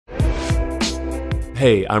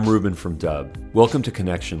Hey, I'm Ruben from Dub. Welcome to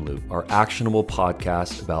Connection Loop, our actionable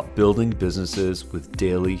podcast about building businesses with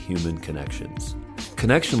daily human connections.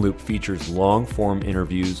 Connection Loop features long-form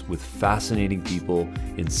interviews with fascinating people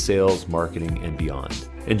in sales, marketing, and beyond.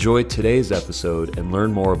 Enjoy today's episode and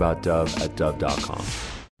learn more about Dub at dub.com.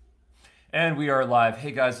 And we are live.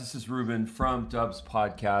 Hey guys, this is Ruben from Dub's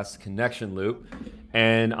podcast, Connection Loop.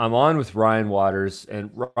 And I'm on with Ryan Waters. And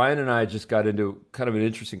Ryan and I just got into kind of an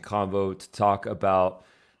interesting convo to talk about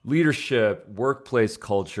leadership, workplace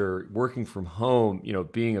culture, working from home,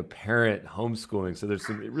 being a parent, homeschooling. So there's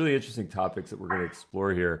some really interesting topics that we're going to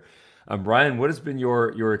explore here. Ryan, what has been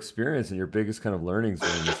your experience and your biggest kind of learnings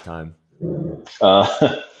during this time?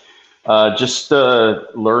 Just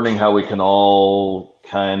learning how we can all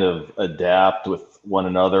kind of adapt with one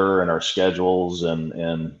another and our schedules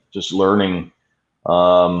and just learning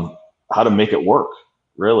how to make it work,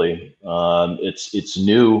 really. It's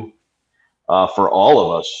new for all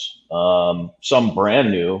of us, some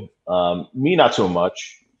brand new, me not so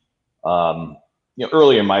much.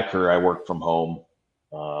 Early in my career, I worked from home.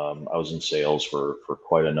 I was in sales for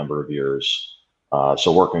quite a number of years.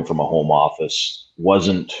 So working from a home office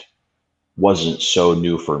wasn't so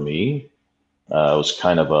new for me. It was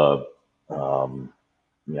kind of kind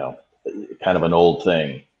of an old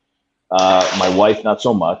thing. My wife, not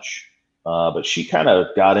so much, but she kind of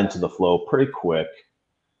got into the flow pretty quick.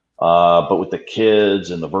 But with the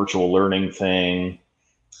kids and the virtual learning thing,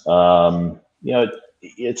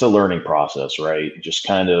 it's a learning process, right? Just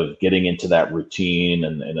kind of getting into that routine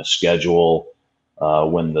and a schedule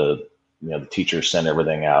when the teachers send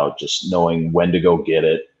everything out, just knowing when to go get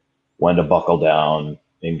it, when to buckle down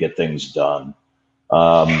and get things done.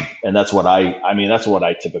 And that's what that's what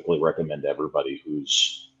I typically recommend to everybody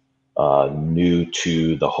who's new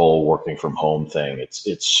to the whole working from home thing.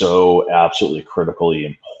 It's so absolutely critically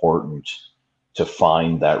important to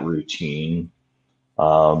find that routine.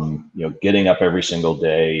 Getting up every single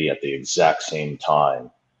day at the exact same time.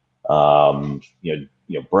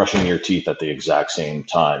 Brushing your teeth at the exact same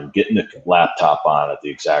time, getting the laptop on at the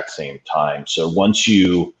exact same time. So once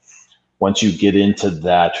you get into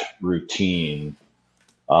that routine,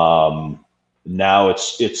 now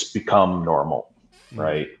it's become normal,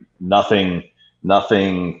 right? Nothing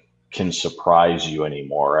can surprise you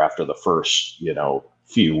anymore after the first,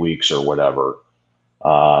 few weeks or whatever.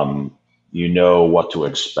 You know what to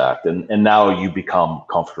expect, and now you become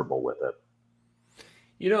comfortable with it.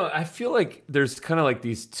 I feel like there's kind of like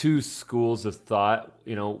these two schools of thought.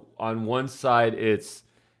 On one side, it's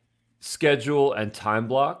schedule and time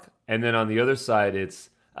block. And then on the other side,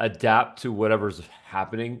 it's adapt to whatever's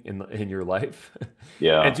happening in your life.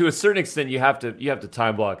 Yeah. And to a certain extent, you have to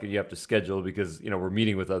time block and you have to schedule because, we're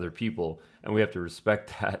meeting with other people and we have to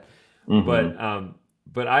respect that. Mm-hmm.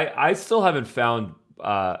 But I still haven't found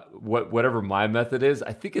whatever my method is.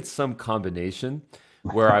 I think it's some combination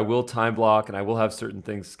where I will time block and I will have certain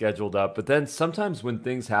things scheduled up. But then sometimes when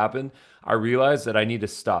things happen, I realize that I need to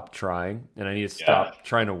stop trying and I need to stop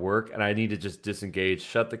trying to work and I need to just disengage,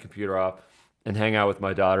 shut the computer off and hang out with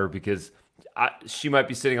my daughter because she might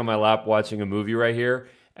be sitting on my lap watching a movie right here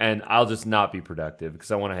and I'll just not be productive because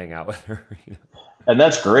I want to hang out with her. And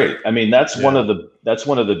that's great. I mean, that's one of the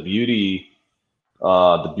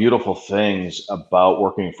beautiful things about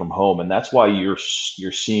working from home, and that's why you're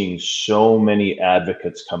seeing so many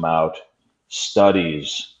advocates come out,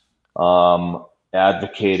 studies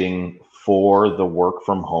advocating for the work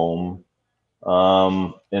from home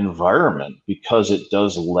environment, because it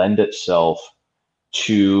does lend itself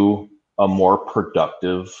to a more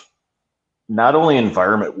productive, not only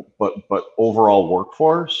environment but overall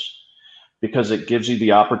workforce, because it gives you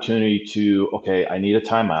the opportunity to, okay, I need a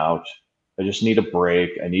timeout. I just need a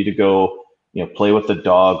break. I need to go, play with the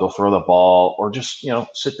dog, go throw the ball, or just,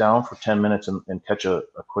 sit down for 10 minutes and catch a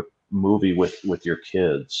quick movie with your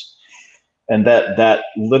kids. And that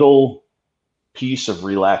little piece of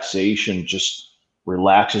relaxation just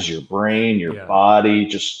relaxes your brain, your body,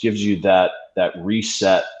 just gives you that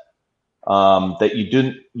reset that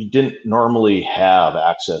you didn't normally have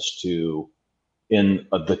access to in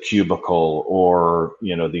the cubicle or,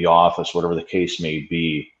 the office, whatever the case may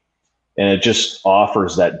be. And it just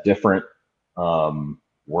offers that different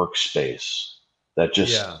workspace that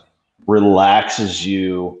just relaxes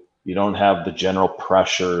you. You don't have the general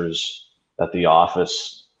pressures that the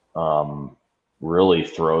office really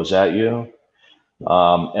throws at you.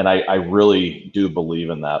 And I really do believe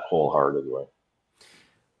in that wholeheartedly.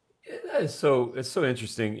 It's so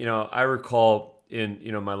interesting. I recall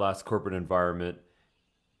in my last corporate environment,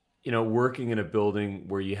 working in a building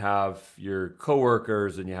where you have your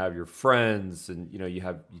coworkers and you have your friends, and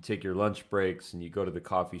you take your lunch breaks and you go to the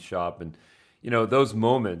coffee shop, and those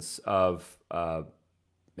moments of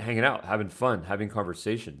hanging out, having fun, having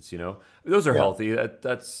conversations, those are Yeah. healthy.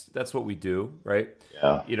 That's what we do, right?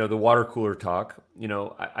 Yeah. The water cooler talk.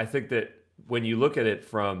 I think that when you look at it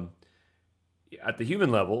from at the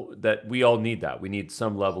human level, that we all need that. We need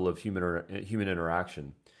some level of human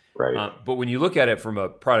interaction. Right. But when you look at it from a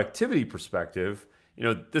productivity perspective,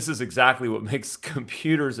 this is exactly what makes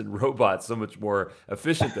computers and robots so much more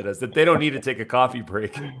efficient than us, that they don't need to take a coffee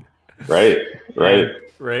break. Right.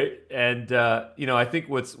 Right. And I think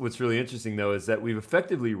what's really interesting though is that we've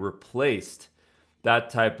effectively replaced that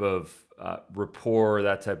type of rapport,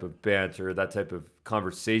 that type of banter, that type of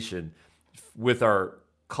conversation with our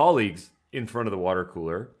colleagues in front of the water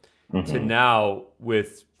cooler to now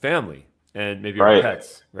with family and maybe our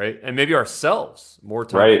pets, right? And maybe ourselves, more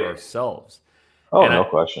time for ourselves. Oh, no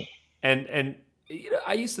question. And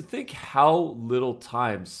I used to think how little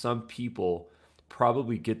time some people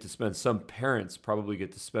probably get to spend, some parents probably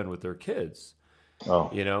get to spend with their kids. Oh.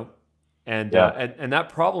 And that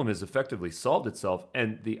problem has effectively solved itself.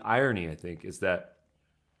 And the irony, I think, is that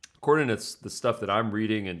according to the stuff that I'm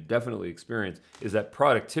reading and definitely experience, is that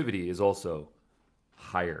productivity is also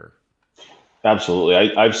higher. Absolutely.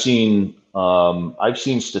 I've seen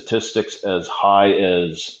statistics as high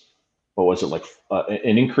as, what was it, like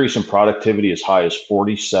an increase in productivity as high as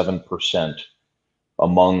 47%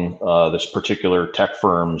 among this particular tech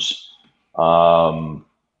firm's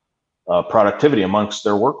productivity amongst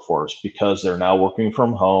their workforce, because they're now working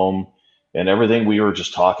from home and everything we were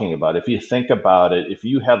just talking about. If you think about it, if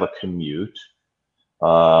you have a commute,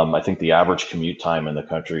 I think the average commute time in the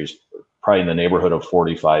country is probably in the neighborhood of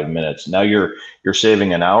 45 minutes. Now you're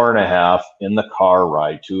saving an hour and a half in the car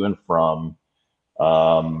ride to and from.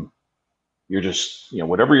 You're just,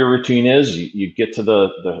 whatever your routine is, you get to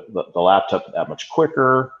the laptop that much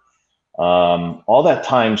quicker. All that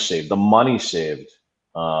time saved, the money saved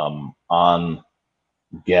on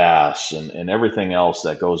gas and everything else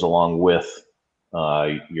that goes along with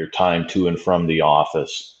your time to and from the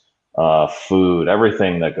office, food,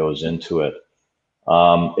 everything that goes into it.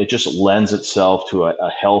 It just lends itself to a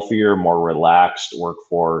healthier, more relaxed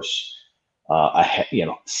workforce.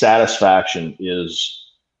 Satisfaction is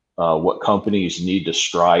what companies need to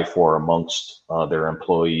strive for amongst their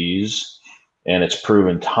employees. And it's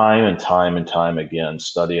proven time and time and time again,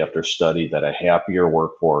 study after study, that a happier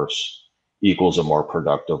workforce equals a more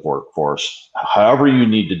productive workforce. However you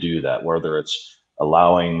need to do that, whether it's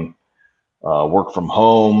allowing work from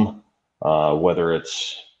home, whether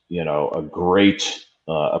it's a great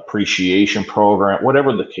appreciation program,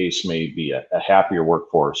 whatever the case may be, a happier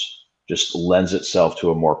workforce just lends itself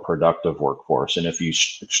to a more productive workforce. And if you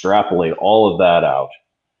extrapolate all of that out,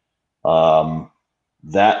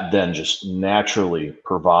 that then just naturally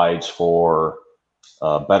provides for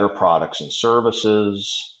better products and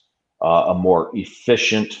services, a more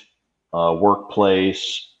efficient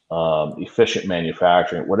workplace, efficient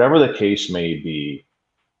manufacturing, whatever the case may be.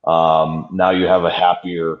 Now you have a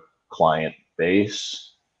happier client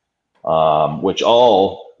base, which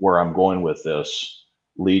where I'm going with this,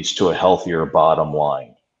 leads to a healthier bottom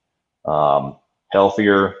line.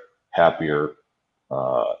 Healthier, happier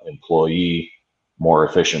employee, more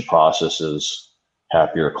efficient processes,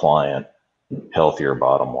 happier client, healthier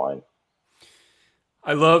bottom line.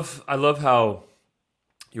 I love how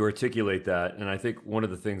you articulate that, and I think one of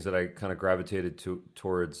the things that I kind of gravitated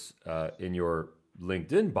towards in your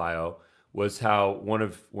LinkedIn bio was how one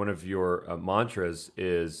of your mantras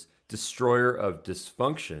is destroyer of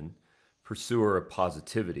dysfunction, pursuer of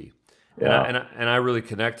positivity. Yeah. And I really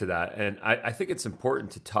connect to that. And I think it's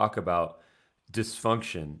important to talk about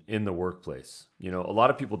dysfunction in the workplace. A lot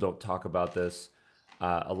of people don't talk about this.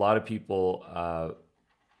 A lot of people,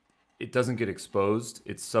 it doesn't get exposed.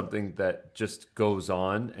 It's something that just goes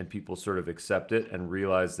on and people sort of accept it and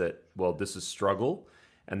realize that, well, this is struggle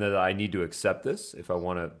and that I need to accept this if I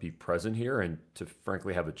want to be present here and to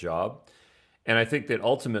frankly have a job. And I think that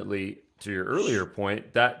ultimately, to your earlier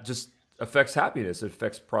point, that just affects happiness, it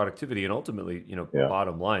affects productivity, and ultimately,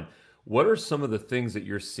 bottom line. What are some of the things that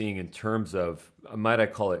you're seeing in terms of, might I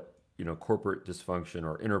call it, corporate dysfunction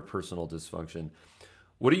or interpersonal dysfunction?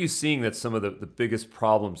 What are you seeing that some of the biggest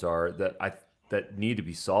problems are that need to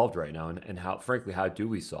be solved right now, and how, frankly, how do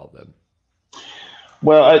we solve them?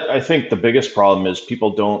 Well, I think the biggest problem is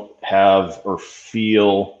people don't have or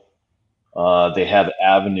feel they have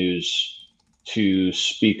avenues to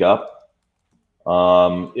speak up.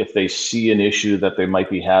 If they see an issue that they might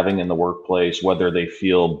be having in the workplace, whether they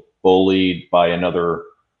feel bullied by another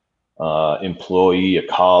employee, a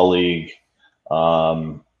colleague,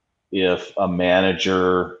 if a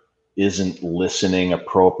manager isn't listening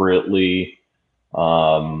appropriately,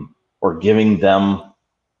 or giving them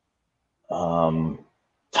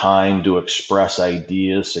time to express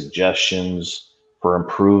ideas, suggestions for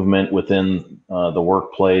improvement within the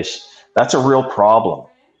workplace, that's a real problem.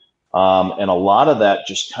 And a lot of that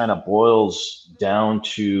just kind of boils down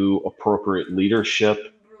to appropriate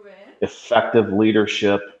leadership, effective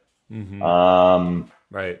leadership,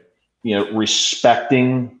 Right.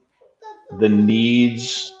 Respecting the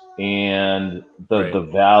needs and the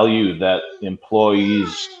value that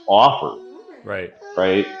employees offer. Right.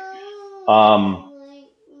 Right.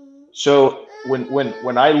 So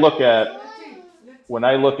when I look at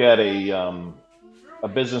a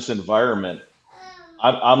business environment,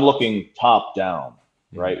 I'm looking top down,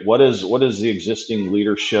 right? What is the existing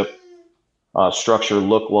leadership structure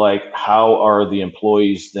look like? How are the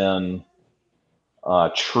employees then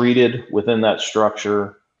treated within that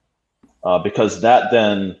structure? Because that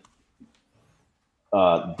then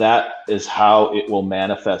that is how it will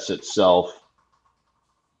manifest itself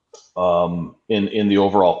in the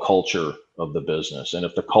overall culture of the business. And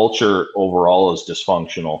if the culture overall is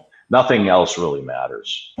dysfunctional, nothing else really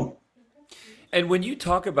matters. And when you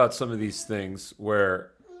talk about some of these things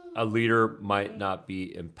where a leader might not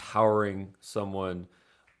be empowering someone,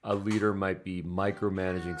 a leader might be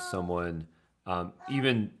micromanaging someone,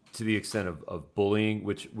 even to the extent of bullying,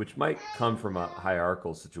 which might come from a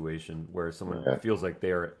hierarchical situation where someone feels like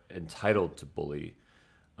they are entitled to bully.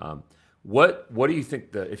 What do you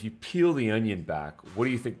think if you peel the onion back, what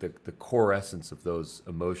do you think the core essence of those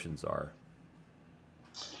emotions are?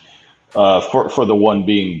 For the one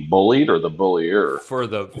being bullied or the bullier? For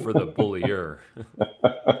the bullier.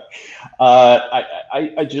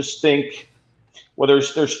 I just think, well,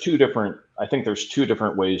 there's two different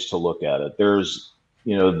ways to look at it. There's,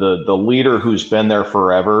 the leader who's been there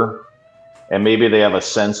forever, and maybe they have a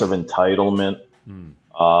sense of entitlement.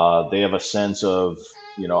 They have a sense of,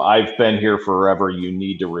 I've been here forever, you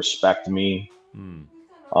need to respect me.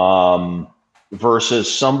 Versus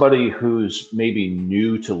somebody who's maybe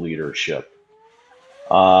new to leadership.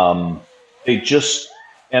 And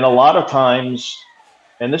a lot of times,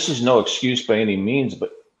 and this is no excuse by any means,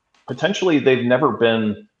 but potentially they've never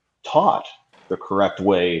been taught the correct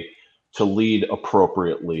way to lead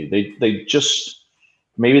appropriately. They just,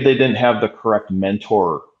 maybe they didn't have the correct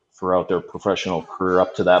mentor throughout their professional career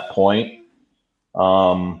up to that point.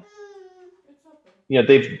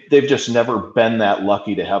 They've just never been that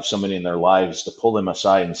lucky to have somebody in their lives to pull them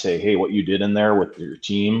aside and say, hey, what you did in there with your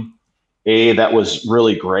team, A, that was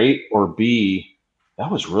really great, or B, that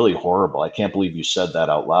was really horrible. I can't believe you said that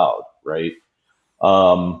out loud, right?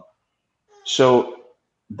 So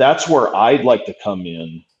that's where I'd like to come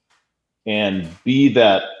in and be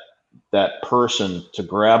that person to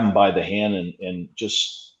grab them by the hand and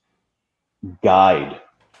just guide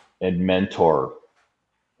and mentor,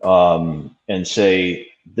 and say,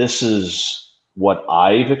 this is what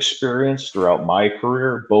I've experienced throughout my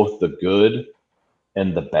career, both the good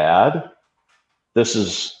and the bad. This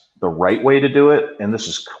is the right way to do it, and this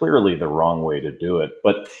is clearly the wrong way to do it.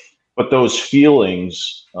 But those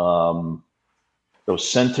feelings, those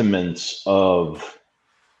sentiments of,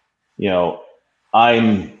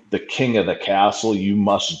 I'm the king of the castle, you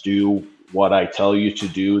must do what I tell you to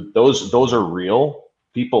do, those are real.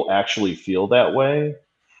 People actually feel that way.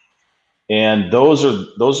 And those are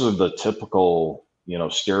the typical,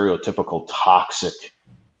 stereotypical toxic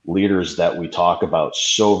leaders that we talk about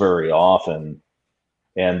so very often.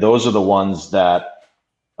 And those are the ones that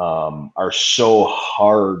are so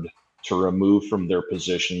hard to remove from their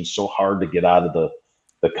positions, so hard to get out of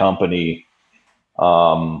the company.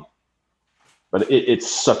 But it's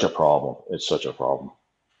such a problem. It's such a problem.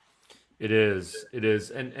 It is.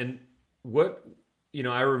 And what,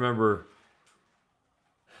 I remember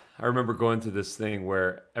going to this thing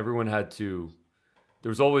where everyone there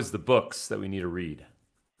was always the books that we need to read,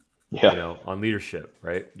 on leadership,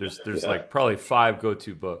 right? There's like probably 5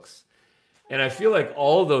 go-to books. And I feel like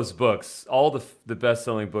all those books, all the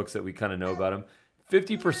best-selling books that we kind of know about them,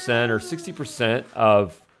 50% or 60%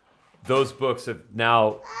 of those books have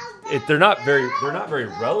now, they're not very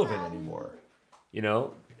relevant anymore,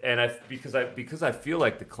 And because I feel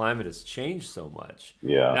like the climate has changed so much.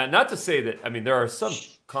 Yeah. Now, not to say that, there are some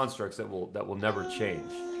constructs that will never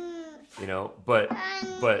change, but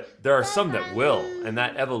there are some that will, and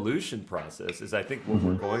that evolution process is, I think, what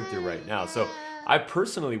we're going through right now. So I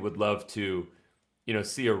personally would love to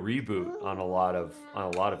see a reboot on a lot of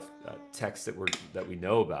texts that we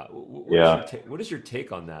know about. Yeah. What is your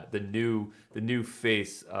take on that? The new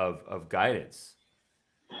face of guidance.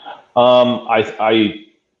 I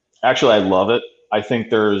actually I love it. I think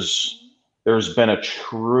there's been a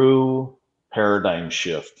true paradigm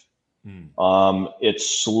shift.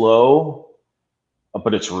 It's slow,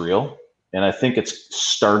 but it's real, and I think it's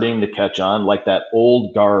starting to catch on. Like that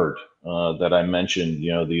old guard that I mentioned,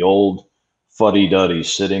 the old fuddy-duddy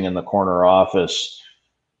sitting in the corner office,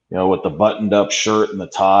 with the buttoned up shirt and the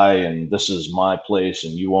tie, and this is my place,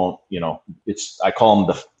 and you won't, I call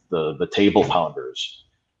them the table pounders.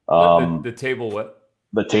 The table what?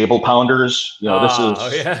 The table pounders. This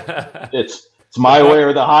is yeah. it's my way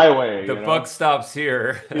or the highway. The buck stops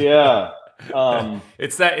here. Yeah.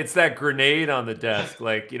 It's that grenade on the desk,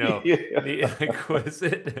 like Yeah. what is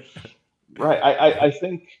it? Right.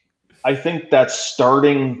 I think that's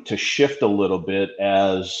starting to shift a little bit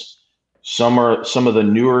as some of the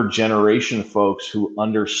newer generation folks who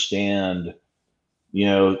understand,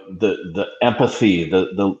 the empathy,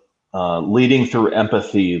 the leading through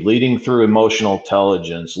empathy, leading through emotional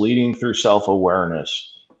intelligence, leading through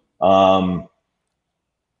self-awareness.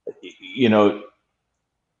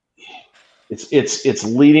 It's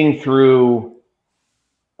leading through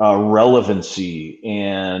relevancy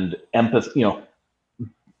and empathy,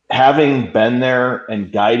 having been there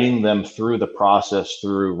and guiding them through the process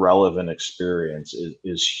through relevant experience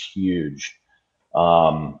is huge,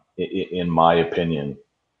 in my opinion.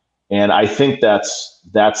 And I think that's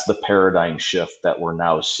the paradigm shift that we're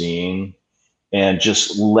now seeing, and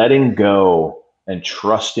just letting go and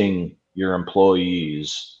trusting your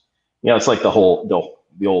employees. It's like the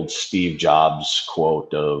old Steve Jobs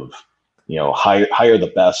quote of, hire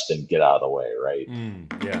the best and get out of the way, right?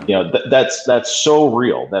 Yeah. That's so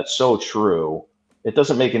real. That's so true. It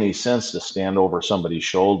doesn't make any sense to stand over somebody's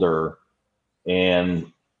shoulder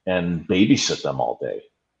and babysit them all day.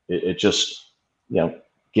 It just,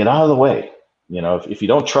 get out of the way. If you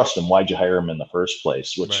don't trust them, why'd you hire them in the first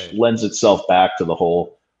place? Which lends itself back to the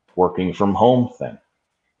whole working from home thing.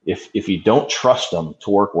 If you don't trust them to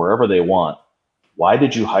work wherever they want, why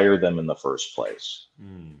did you hire them in the first place?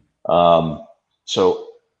 So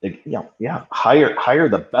hire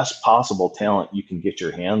the best possible talent you can get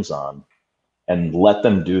your hands on, and let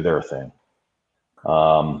them do their thing.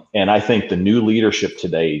 And I think the new leadership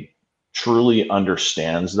today truly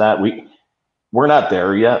understands that. We're not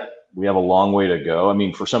there yet. We have a long way to go. I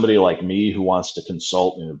mean, for somebody like me who wants to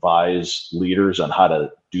consult and advise leaders on how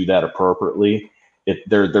to do that appropriately,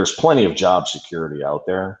 there's plenty of job security out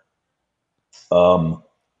there.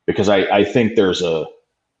 Because I think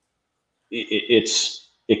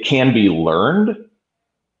it can be learned,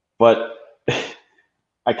 but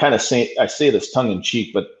I say this tongue in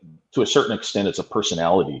cheek, but to a certain extent, it's a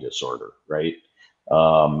personality disorder, right?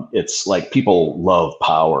 It's like people love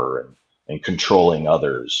power and controlling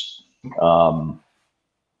others.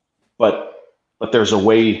 But there's a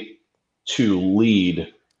way to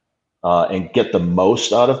lead and get the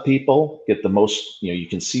most out of people, get the most, you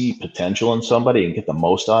can see potential in somebody and get the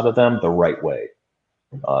most out of them the right way,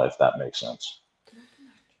 if that makes sense.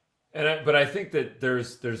 But I think that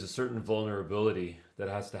there's a certain vulnerability that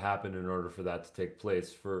has to happen in order for that to take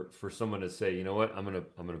place. For someone to say, you know what, I'm gonna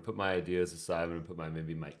put my ideas aside, I'm gonna put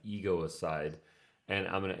maybe my ego aside, and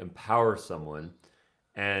I'm gonna empower someone.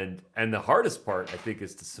 And the hardest part, I think,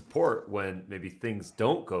 is to support when maybe things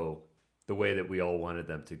don't go the way that we all wanted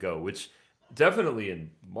them to go, which definitely in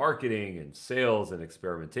marketing and sales and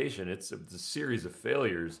experimentation, it's a series of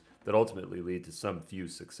failures that ultimately lead to some few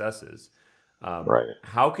successes. Right.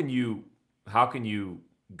 How can you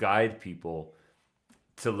guide people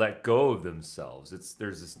to let go of themselves?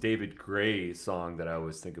 There's this David Gray song that I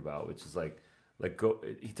always think about, which is like go.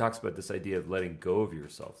 He talks about this idea of letting go of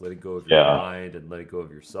yourself, letting go of your mind, and letting go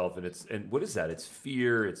of yourself. And what is that? It's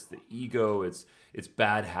fear. It's the ego. It's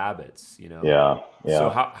bad habits. Yeah. So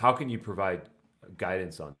how can you provide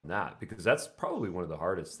guidance on that? Because that's probably one of the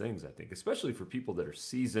hardest things, I think, especially for people that are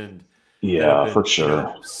seasoned. Yeah, for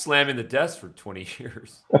sure. Slamming the desk for 20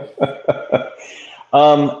 years.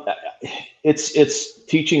 It's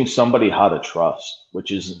teaching somebody how to trust,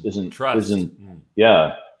 which isn't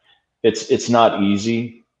it's not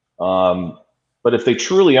easy. But if they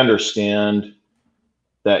truly understand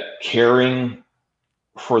that caring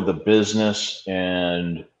for the business,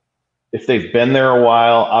 and if they've been there a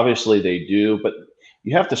while, obviously they do, but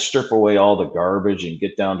you have to strip away all the garbage and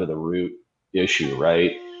get down to the root issue,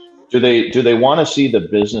 right? Do they want to see the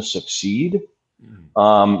business succeed?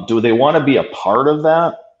 Do they want to be a part of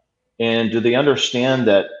that? And do they understand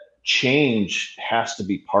that change has to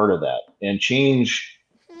be part of that, and change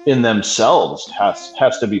in themselves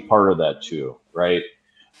has to be part of that too, right?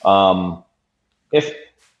 Um, if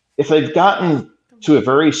if they've gotten to a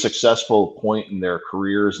very successful point in their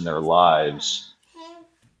careers and their lives,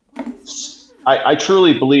 I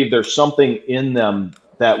truly believe there's something in them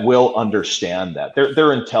that will understand that.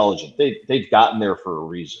 They're intelligent. They've gotten there for a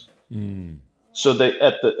reason. Mm. So they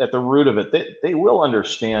at the root of it, they will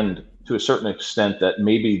understand to a certain extent that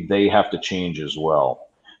maybe they have to change as well.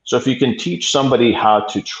 So if you can teach somebody how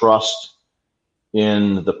to trust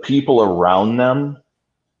in the people around them,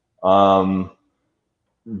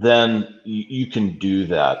 then you can do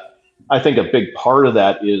that. I think a big part of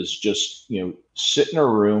that is just, sit in a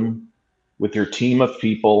room with your team of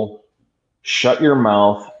people, shut your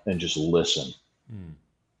mouth and just listen,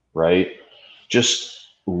 right? Just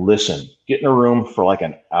listen. Get in a room for like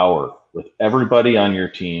an hour with everybody on your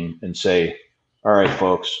team and say, all right,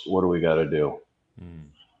 folks, what do we got to do?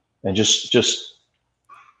 And just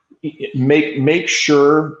make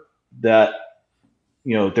sure that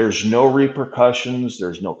there's no repercussions,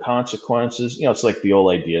 there's no consequences. It's like the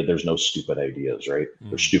old idea, there's no stupid ideas, right?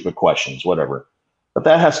 There's stupid questions, whatever. But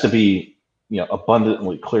that has to be,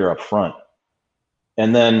 abundantly clear up front.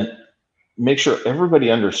 And then make sure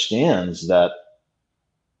everybody understands that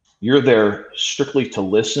you're there strictly to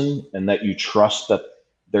listen, and that you trust that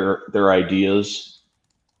their ideas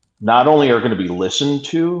not only are going to be listened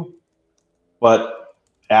to, but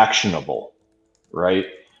actionable, right?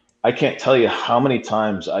 I can't tell you how many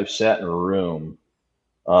times I've sat in a room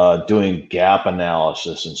doing gap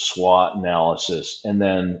analysis and SWOT analysis, and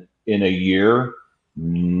then in a year,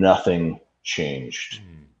 nothing changed.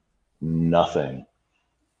 Nothing.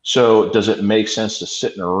 So does it make sense to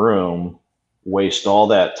sit in a room, waste all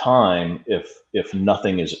that time if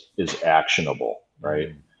nothing is actionable,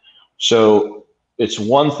 right? So it's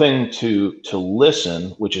one thing to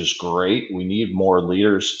listen, which is great. We need more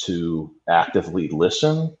leaders to actively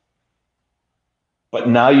listen. But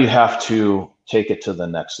now you have to take it to the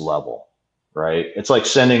next level, right? It's like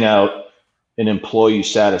sending out an employee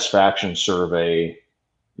satisfaction survey,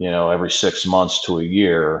 every 6 months to a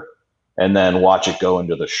year, and then watch it go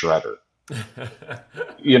into the shredder.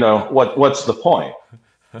 What's the point,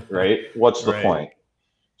 right? What's the point?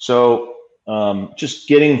 So just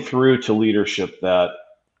getting through to leadership that,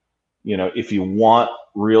 if you want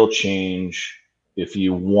real change, if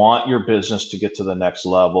you want your business to get to the next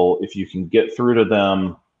level, if you can get through to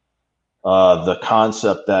them the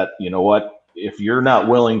concept that, if you're not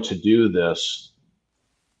willing to do this,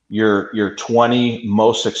 your 20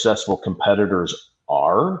 most successful competitors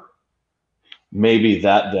are, maybe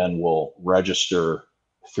that then will register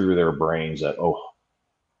through their brains that,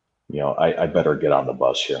 I better get on the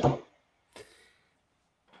bus here.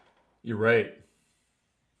 You're right.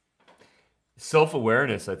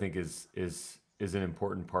 Self-awareness, I think, is an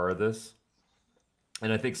important part of this.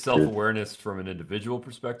 And I think self-awareness from an individual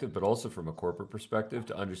perspective, but also from a corporate perspective,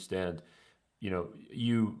 to understand,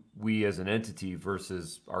 we as an entity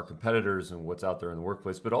versus our competitors and what's out there in the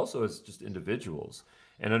workplace, but also as just individuals,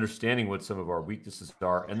 and understanding what some of our weaknesses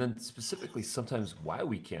are, and then specifically sometimes why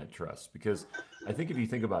we can't trust. Because I think if you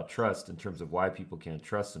think about trust in terms of why people can't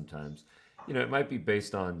trust sometimes, it might be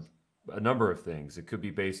based on a number of things. It could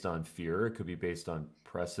be based on fear. It could be based on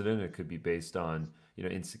precedent. It could be based on,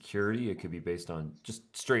 insecurity. It could be based on just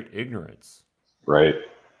straight ignorance. Right.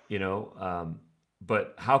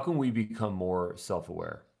 But how can we become more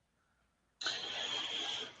self-aware?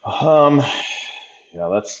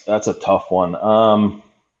 Yeah, that's a tough one.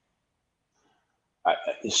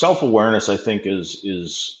 Self-awareness, I think,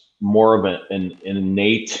 is more of an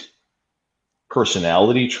innate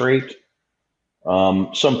personality trait.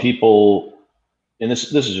 Some people, and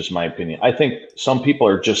this is just my opinion, I think some people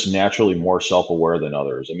are just naturally more self-aware than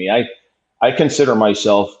others. I mean, I consider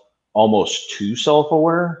myself almost too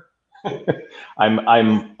self-aware.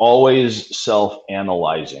 I'm always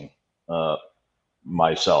self-analyzing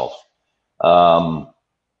myself,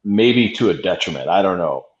 maybe to a detriment. I don't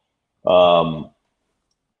know.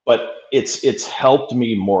 But it's helped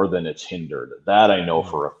me more than it's hindered. That I know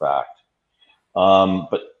for a fact.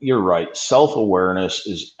 But you're right. Self-awareness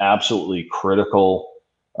is absolutely critical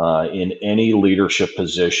in any leadership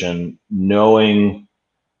position. Knowing,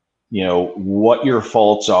 what your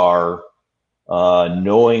faults are,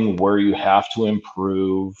 knowing where you have to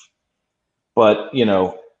improve. But,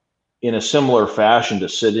 in a similar fashion to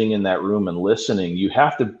sitting in that room and listening, you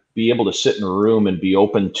have to be able to sit in a room and be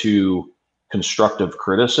open to constructive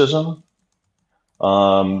criticism.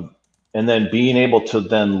 And then being able to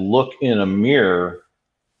then look in a mirror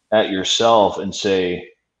at yourself and say,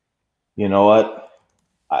 you know what,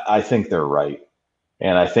 I think they're right.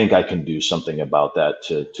 And I think I can do something about that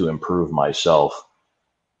to improve myself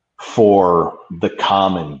for the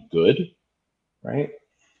common good, right?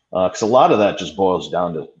 Because a lot of that just boils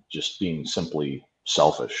down to just being simply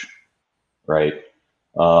selfish, right?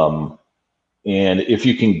 And if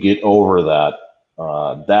you can get over that,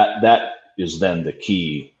 that is then the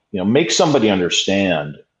key. Make somebody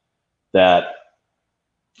understand that,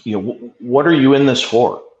 what are you in this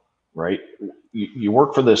for, right? You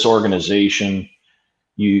work for this organization.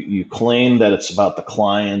 You claim that it's about the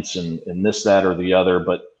clients and this, that, or the other,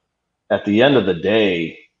 but at the end of the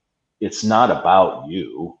day, it's not about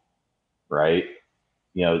you, right?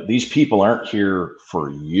 These people aren't here for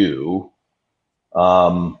you.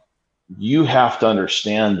 You have to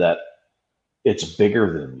understand that it's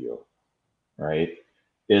bigger than you, right?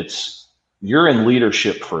 You're in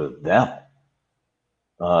leadership for them.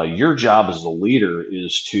 Your job as a leader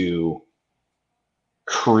is to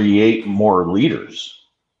create more leaders,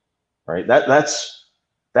 right? That's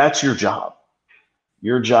your job.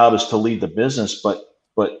 Your job is to lead the business, but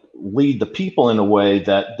lead the people in a way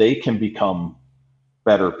that they can become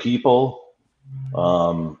better people,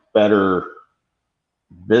 better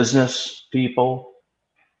business people,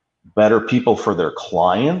 better people for their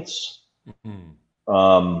clients,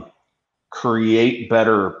 create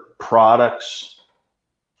better products,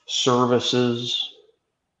 services,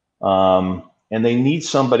 and they need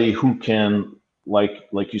somebody who can,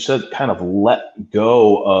 like you said, kind of let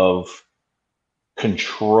go of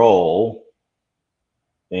control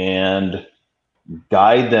and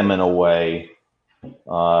guide them in a way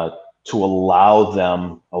to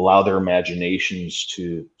allow their imaginations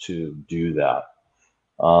to do that.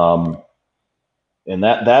 And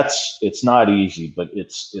it's not easy, but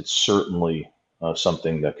it's certainly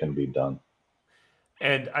something that can be done.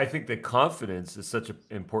 And I think that confidence is such an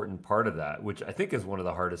important part of that, which I think is one of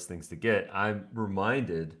the hardest things to get. I'm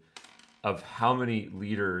reminded of how many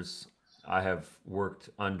leaders I have worked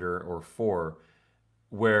under or for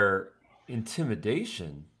where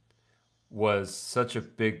intimidation was such a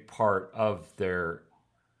big part of their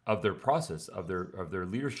process, of their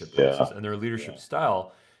leadership process and their leadership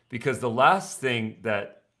style, because the last thing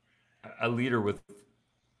that a leader with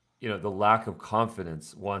the lack of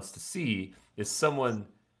confidence wants to see is someone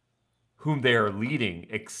whom they are leading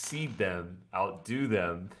exceed them, outdo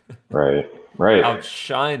them, right,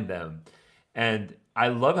 outshine them. And I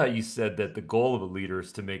love how you said that the goal of a leader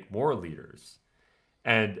is to make more leaders.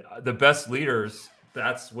 And the best leaders,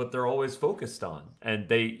 that's what they're always focused on. And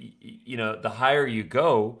they, the higher you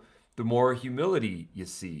go, the more humility you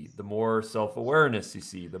see, the more self-awareness you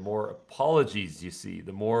see, the more apologies you see,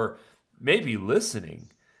 the more maybe listening,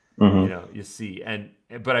 you see.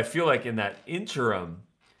 But I feel like in that interim,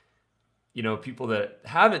 people that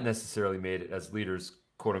haven't necessarily made it as leaders,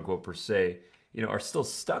 quote unquote, per se, are still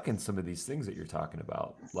stuck in some of these things that you're talking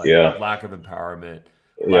about, like lack of empowerment,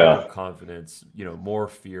 lack of confidence, more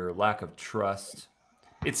fear, lack of trust.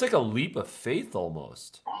 It's like a leap of faith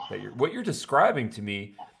almost. What you're describing to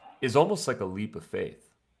me is almost like a leap of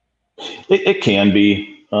faith. It can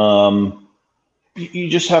be. You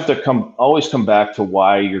just have to always come back to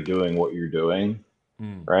why you're doing what you're doing,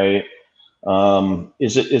 right?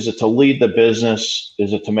 Is it to lead the business?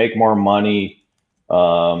 Is it to make more money?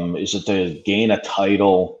 Is it to gain a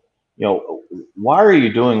title? Why are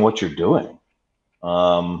you doing what you're doing?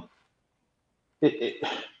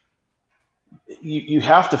 You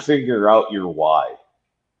have to figure out your why.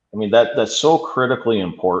 I mean, that's so critically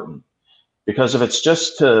important, because if it's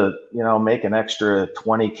just to, make an extra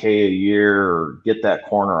 20K a year or get that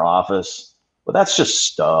corner office, well, that's just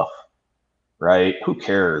stuff, right? Who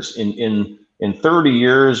cares? In 30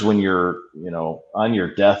 years, when you're, on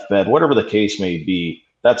your deathbed, whatever the case may be,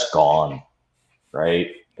 that's gone,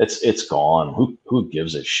 right? It's gone. Who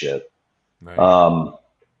gives a shit? Right.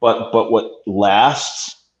 But what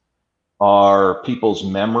lasts are people's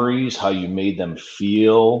memories, how you made them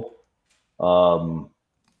feel.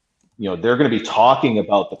 They're going to be talking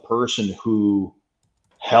about the person who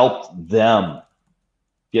helped them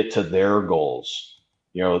get to their goals.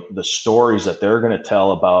 The stories that they're going to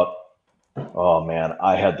tell about, oh man,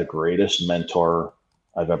 I had the greatest mentor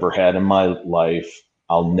I've ever had in my life.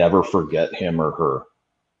 I'll never forget him or her,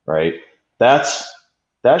 right? That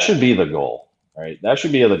should be the goal, right? That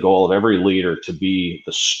should be the goal of every leader, to be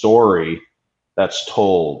the story that's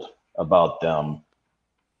told about them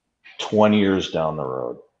 20 years down the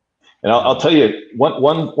road. And I'll tell you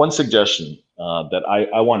one suggestion that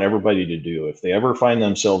I want everybody to do if they ever find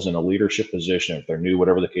themselves in a leadership position, if they're new,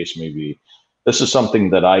 whatever the case may be. This is something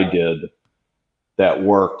that I did that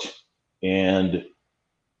worked, and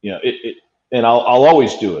and I'll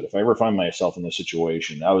always do it if I ever find myself in this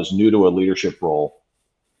situation. I was new to a leadership role.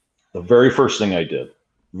 The very first thing I did,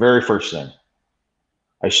 very first thing,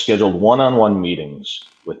 I scheduled one-on-one meetings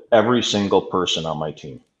with every single person on my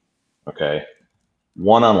team. Okay,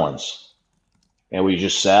 one-on-ones, and we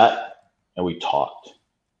just sat and we talked.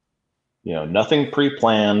 You know, nothing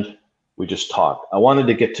pre-planned. We just talked. I wanted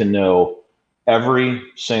to get to know every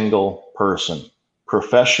single person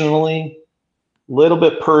professionally, a little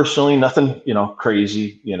bit personally, nothing, you know,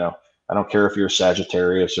 crazy, you know, I don't care if you're a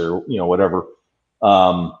Sagittarius or, you know, whatever.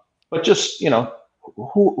 But just, you know,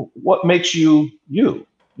 what makes you, you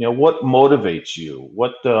know, what motivates you?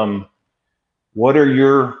 What are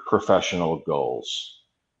your professional goals?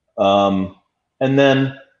 And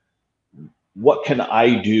then what can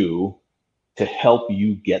I do to help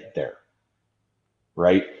you get there?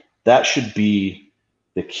 Right? That should be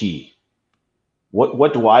the key.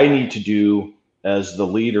 What do I need to do as the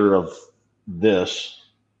leader of this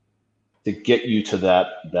to get you to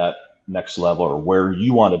that next level or where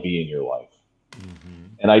you want to be in your life? Mm-hmm.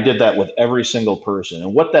 And I did that with every single person.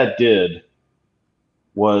 And what that did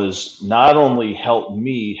was not only help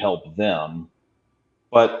me help them,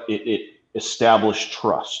 but it established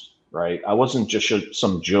trust, right? I wasn't just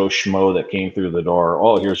some Joe Schmo that came through the door.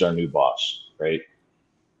 Oh, here's our new boss, right?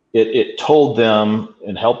 It told them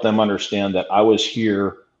and helped them understand that I was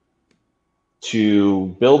here to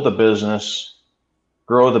build the business,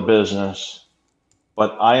 grow the business,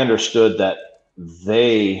 but I understood that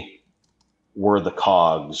they were the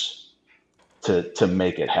cogs to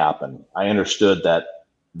make it happen. I understood that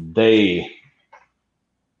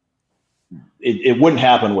it wouldn't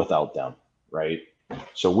happen without them, right?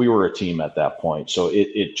 So we were a team at that point. So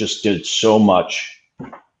it just did so much.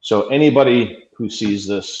 So anybody who sees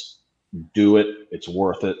this, do it. It's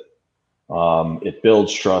worth it. It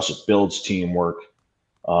builds trust. It builds teamwork.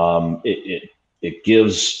 It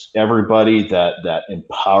gives everybody that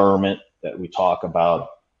empowerment that we talk about.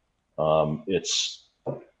 I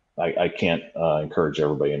can't encourage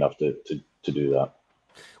everybody enough to do that.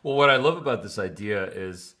 Well, what I love about this idea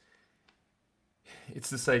is it's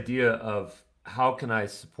this idea of how can I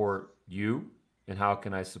support you and how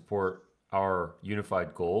can I support our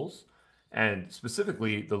unified goals? And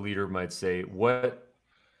specifically, the leader might say, what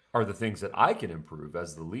are the things that I can improve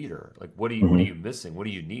as the leader? Like, what are you missing? What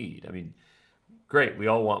do you need? I mean, great. We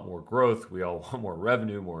all want more growth. We all want more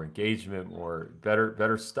revenue, more engagement,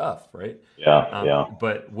 better stuff, right? Yeah.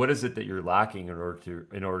 But what is it that you're lacking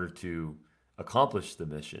in order to accomplish the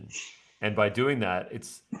mission? And by doing that,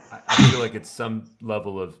 I feel like it's some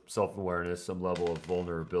level of self-awareness, some level of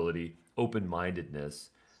vulnerability,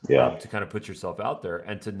 open-mindedness, to kind of put yourself out there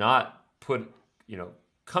and to not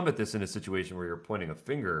come at this in a situation where you're pointing a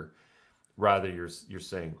finger. Rather, you're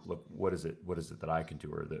saying, look, what is it that I can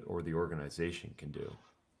do or the organization can do?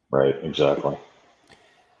 Right, exactly.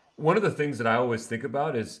 One of the things that I always think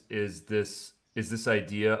about is this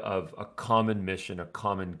idea of a common mission, a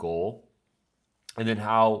common goal, and then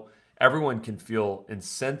how everyone can feel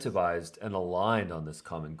incentivized and aligned on this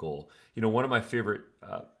common goal. You know, one of my favorite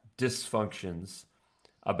dysfunctions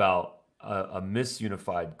about a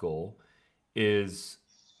misunified goal is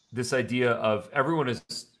this idea of everyone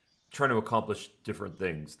is trying to accomplish different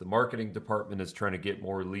things. The marketing department is trying to get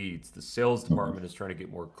more leads. The sales department is trying to get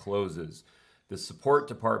more closes. The support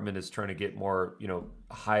department is trying to get more,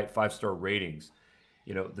 high 5-star ratings.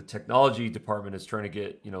 The technology department is trying to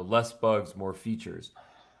get, less bugs, more features.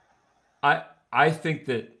 I think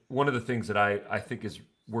that one of the things that I think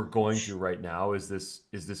we're going through right now is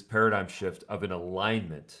this paradigm shift of an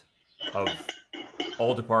alignment of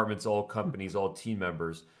all departments, all companies, all team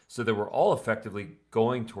members, so that we're all effectively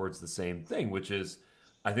going towards the same thing, which is,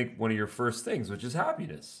 I think, one of your first things, which is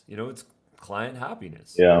happiness. It's client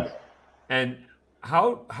happiness. Yeah. And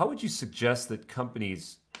how would you suggest that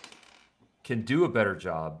companies can do a better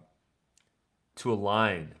job to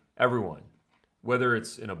align everyone, whether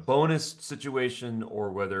it's in a bonus situation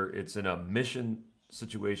or whether it's in a mission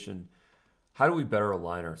situation? How do we better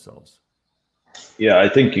align ourselves? Yeah, I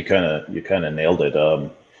think you kind of nailed it.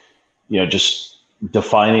 Just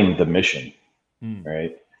defining the mission,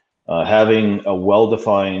 right? Having a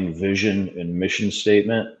well-defined vision and mission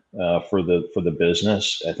statement for the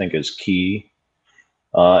business, I think, is key.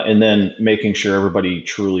 And then making sure everybody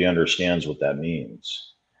truly understands what that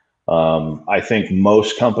means. I think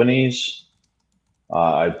most companies,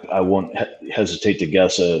 I won't hesitate to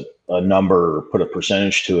guess a number or put a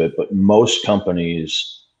percentage to it, but most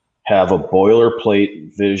companies have a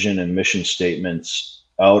boilerplate vision and mission statements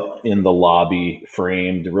out in the lobby,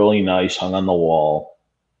 framed, really nice, hung on the wall.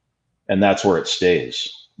 And that's where it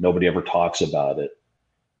stays. Nobody ever talks about it.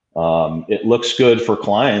 It looks good for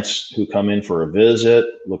clients who come in for a visit,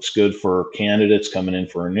 looks good for candidates coming in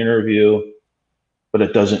for an interview, but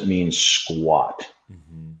it doesn't mean squat,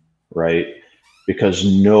 right? Because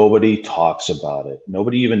nobody talks about it.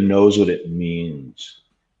 Nobody even knows what it means.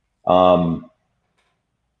 But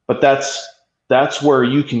that's where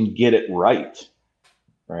you can get it right,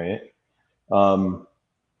 right?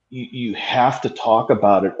 You have to talk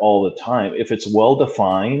about it all the time. If it's well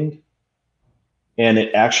defined and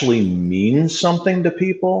it actually means something to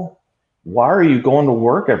people, why are you going to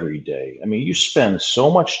work every day? I mean, you spend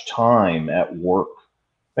so much time at work.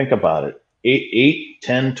 Think about it.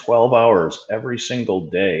 10, 12 hours every single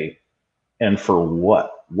day. And for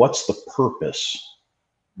what? What's the purpose?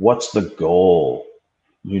 What's the goal?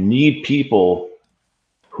 You need people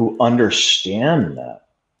who understand that,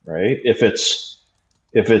 right? If it's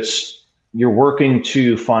you're working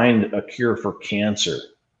to find a cure for cancer,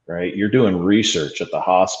 right? You're doing research at the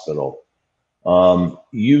hospital.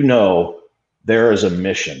 There is a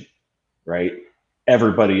mission, right?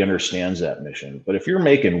 Everybody understands that mission. But if you're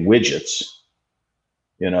making widgets,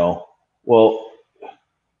 well,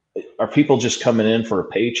 are people just coming in for a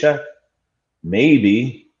paycheck?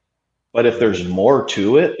 Maybe. But if there's more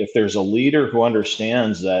to it, if there's a leader who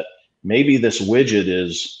understands that maybe this widget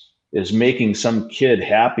is making some kid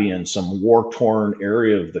happy in some war-torn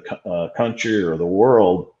area of the country or the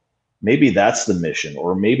world, maybe that's the mission.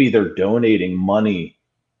 Or maybe they're donating money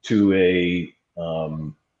to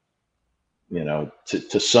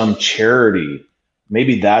to some charity.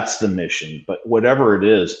 Maybe that's the mission. But whatever it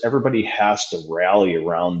is, everybody has to rally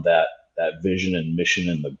around that vision and mission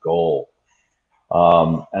and the goal.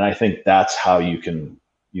 And I think that's how you can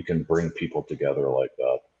bring people together like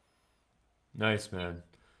that. Nice, man.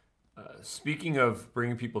 Speaking of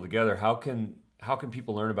bringing people together, how can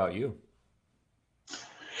people learn about you?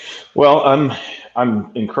 Well,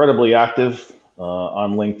 I'm incredibly active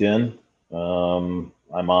on LinkedIn. I'm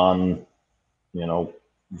on,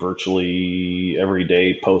 virtually every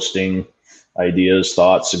day, posting ideas,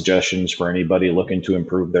 thoughts, suggestions for anybody looking to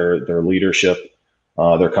improve their leadership,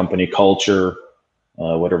 their company culture,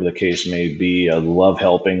 whatever the case may be. I love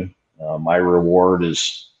helping. My reward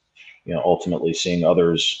is, ultimately seeing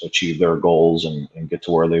others achieve their goals and get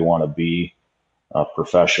to where they want to be,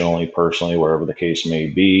 professionally, personally, wherever the case may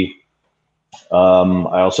be.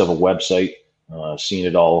 I also have a website,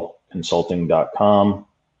 seeingitallconsulting.com.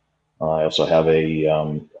 I also have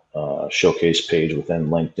a showcase page within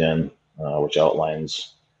LinkedIn, which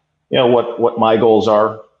outlines, what my goals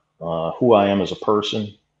are, who I am as a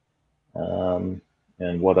person, and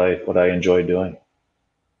what I enjoy doing.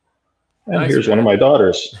 And nice, here's man. One of my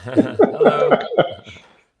daughters. Hello.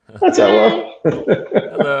 That's hello.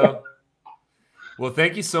 Hello. Well,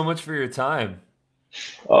 thank you so much for your time.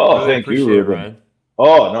 Oh, really thank you, Ruben. Ryan.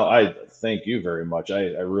 Oh, no, I thank you very much. I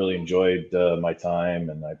really enjoyed my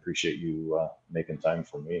time, and I appreciate you making time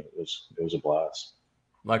for me. It was a blast.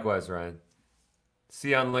 Likewise, Ryan.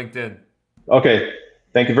 See you on LinkedIn. Okay.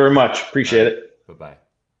 Thank you very much. Appreciate it. Bye-bye.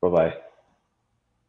 Bye-bye.